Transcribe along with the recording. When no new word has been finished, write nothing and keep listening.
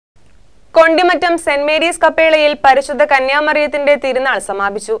കൊണ്ടിമറ്റം saint Mary's കപ്പേളയിൽ പരിശുദ്ധ കന്യാമറിയത്തിന്റെ തിരുനാൾ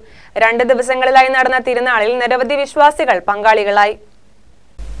സമാപിച്ചു. 2 ദിവസങ്ങളിലായി നടന്ന തിരുനാളിൽ നിരവധി വിശ്വാസികൾ പങ്കാളികളായി.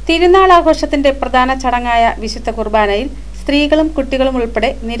 തിരുനാൾ ആഘോഷത്തിന്റെ പ്രധാന ചടങ്ങായ വിശുദ്ധ കുർബാനയിൽ സ്ത്രീകളും കുട്ടികളും ഉൾപ്പെടെ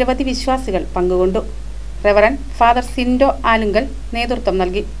നിരവധി വിശ്വാസികൾ പങ്കുകൊണ്ടു. റെവറൻ ഫാദർ സിൻഡോ ആലുങ്കൽ നേതൃത്വം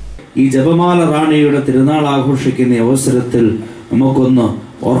നൽകി. ഈ ജപമാല റാണിയുടെ തിരുനാൾ ആഘോഷിക്കുന്ന അവസരത്തിൽ നമുക്കൊന്ന്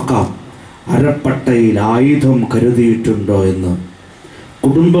ഓർക്കാം, അരപ്പട്ടയിൽ ആയുധം കരുതിയിട്ടുണ്ടോ എന്ന്,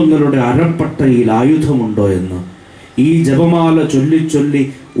 കുടുംബങ്ങളുടെ അരപ്പട്ടയിൽ ആയുധമുണ്ടോ എന്ന്. ഈ ജപമാല ചൊല്ലി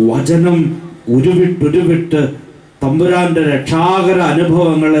വചനം ഉരുവിട്ട് തമ്പുരാന്റെ രക്ഷാകര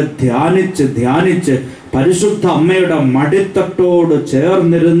അനുഭവങ്ങളെ ധ്യാനിച്ച് പരിശുദ്ധ അമ്മയുടെ മടിത്തട്ടോട്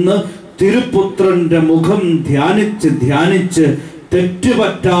ചേർന്നിരുന്ന് തിരുപുത്രന്റെ മുഖം ധ്യാനിച്ച്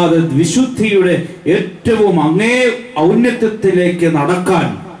തെറ്റുപറ്റാതെ വിശുദ്ധിയുടെ ഏറ്റവും അങ്ങേ ഔന്നത്യത്തിലേക്ക് നടക്കാൻ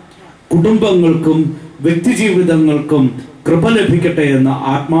കുടുംബങ്ങൾക്കും വ്യക്തിജീവിതങ്ങൾക്കും കൃപ ലഭിക്കട്ടെ എന്ന്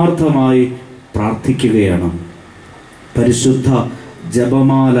ആത്മാർത്ഥമായി പ്രാർത്ഥിക്കുകയാണ്. പരിശുദ്ധ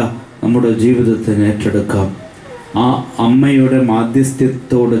ജപമാല നമ്മുടെ ജീവിതത്തിന് ഏറ്റെടുക്കാം. ആ അമ്മയുടെ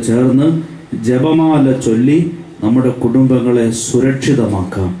മാധ്യസ്ഥ്യത്തോട് ചേർന്ന് ജപമാല ചൊല്ലി നമ്മുടെ കുടുംബങ്ങളെ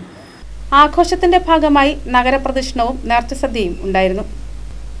സുരക്ഷിതമാക്കാം. ആഘോഷത്തിന്റെ ഭാഗമായി നഗരപ്രദക്ഷിണവും നേർച്ചസദ്യയും ഉണ്ടായിരുന്നു.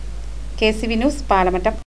 KCV news, Palamattam.